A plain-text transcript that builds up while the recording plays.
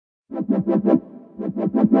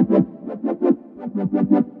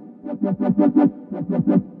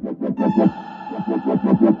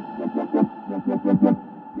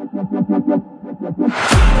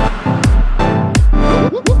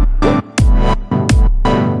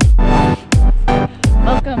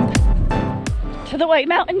White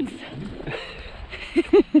Mountains.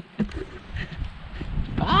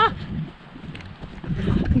 Ah!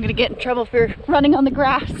 I'm gonna get in trouble for running on the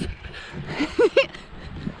grass.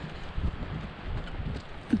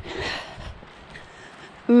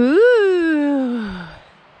 Ooh.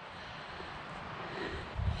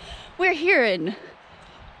 We're here in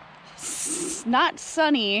not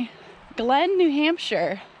sunny Glen, New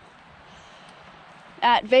Hampshire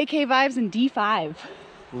at Vaca Vibes in D5.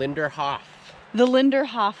 Linderhof. The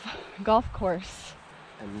Linderhof golf course.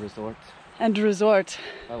 And resort. And resort.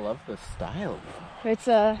 I love this style. It's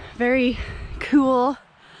a very cool,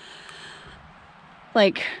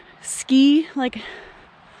 like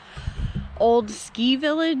old ski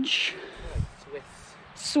village.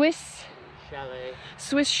 Swiss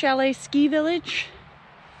chalet ski village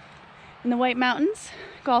in the White Mountains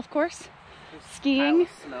golf course. Skiing.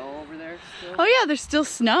 Snow over there still? Oh yeah, there's still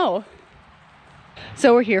snow.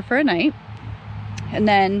 So we're here for a night, and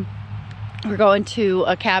then we're going to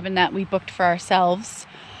a cabin that we booked for ourselves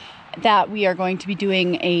that we are going to be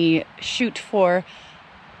doing a shoot for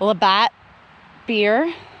Labatt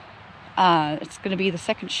beer. It's going to be the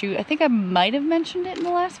second shoot. I think I might have mentioned it in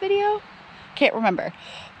the last video. Can't remember,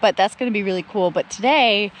 but that's going to be really cool. But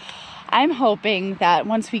today I'm hoping that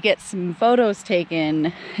once we get some photos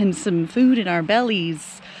taken and some food in our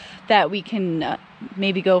bellies, that we can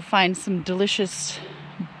maybe go find some delicious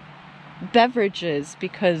beverages,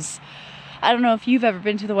 because I don't know if you've ever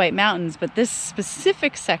been to the White Mountains, but this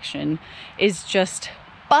specific section is just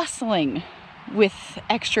bustling with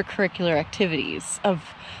extracurricular activities of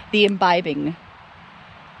the imbibing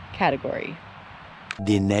category.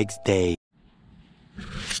 The next day.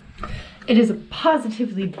 It is a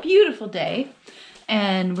positively beautiful day,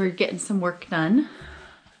 and we're getting some work done.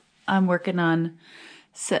 I'm working on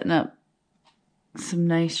setting up some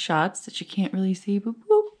nice shots that you can't really see, boop,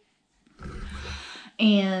 boop.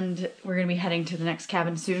 And we're gonna be heading to the next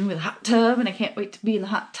cabin soon with a hot tub, and I can't wait to be in the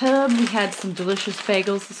hot tub. We had some delicious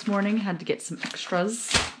bagels this morning, had to get some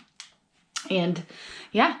extras. And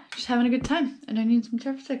yeah, just having a good time. And I need some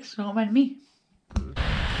chopsticks, so don't mind me.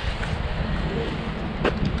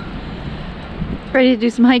 Ready to do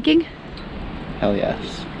some hiking? Hell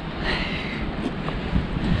yes.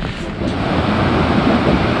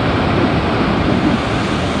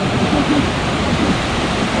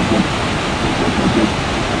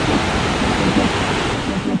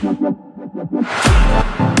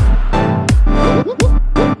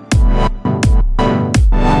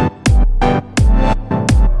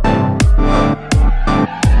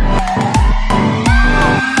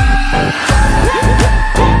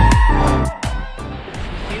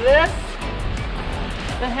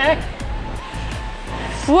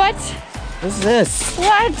 What? What's this?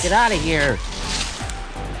 What? Get out of here.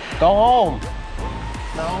 Go home.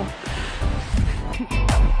 No.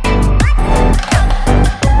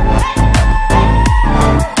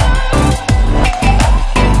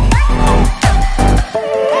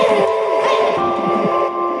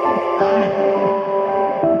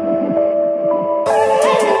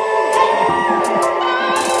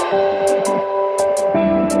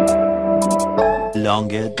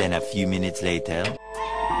 Longer than a few minutes later.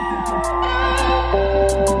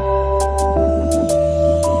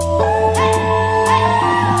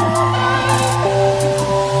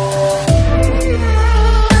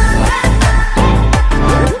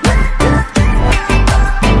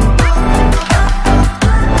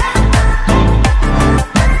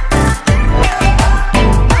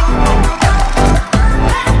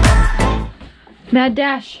 Mad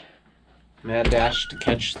dash. Mad dash to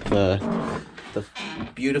catch the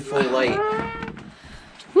beautiful light.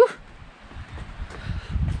 Woo.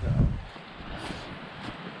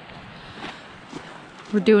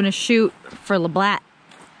 We're doing a shoot for Labatt.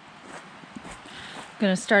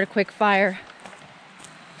 Gonna start a quick fire.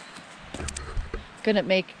 Gonna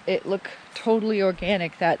make it look totally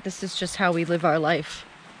organic, that this is just how we live our life.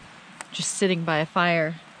 Just sitting by a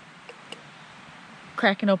fire,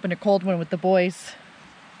 cracking open a cold one with the boys.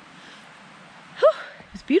 Whew,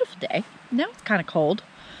 it was a beautiful day. Now it's kind of cold.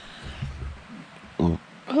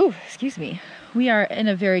 Oh, excuse me. We are in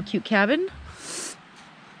a very cute cabin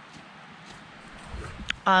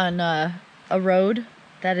on a road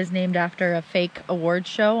that is named after a fake award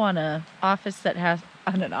show on an office that has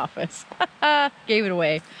an office. Gave it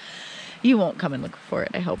away. You won't come and look for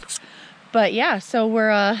it, I hope. But yeah, so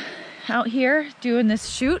we're out here doing this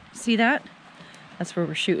shoot. See that? That's where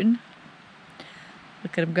we're shooting.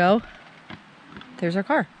 Look at him go. There's our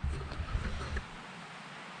car.